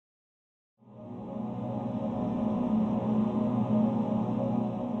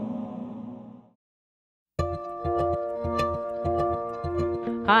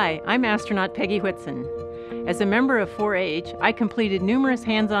Hi, I'm astronaut Peggy Whitson. As a member of 4-H, I completed numerous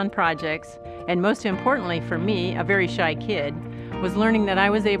hands-on projects, and most importantly for me, a very shy kid, was learning that I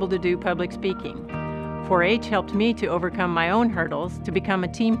was able to do public speaking. 4-H helped me to overcome my own hurdles to become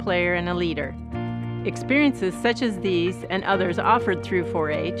a team player and a leader. Experiences such as these and others offered through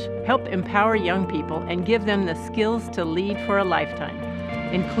 4-H help empower young people and give them the skills to lead for a lifetime,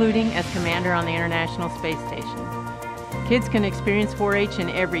 including as commander on the International Space Station. Kids can experience 4-H in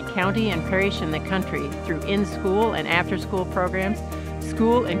every county and parish in the country through in-school and after-school programs,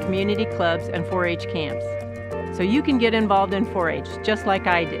 school and community clubs, and 4-H camps. So you can get involved in 4-H just like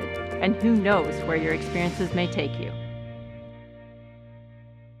I did, and who knows where your experiences may take you.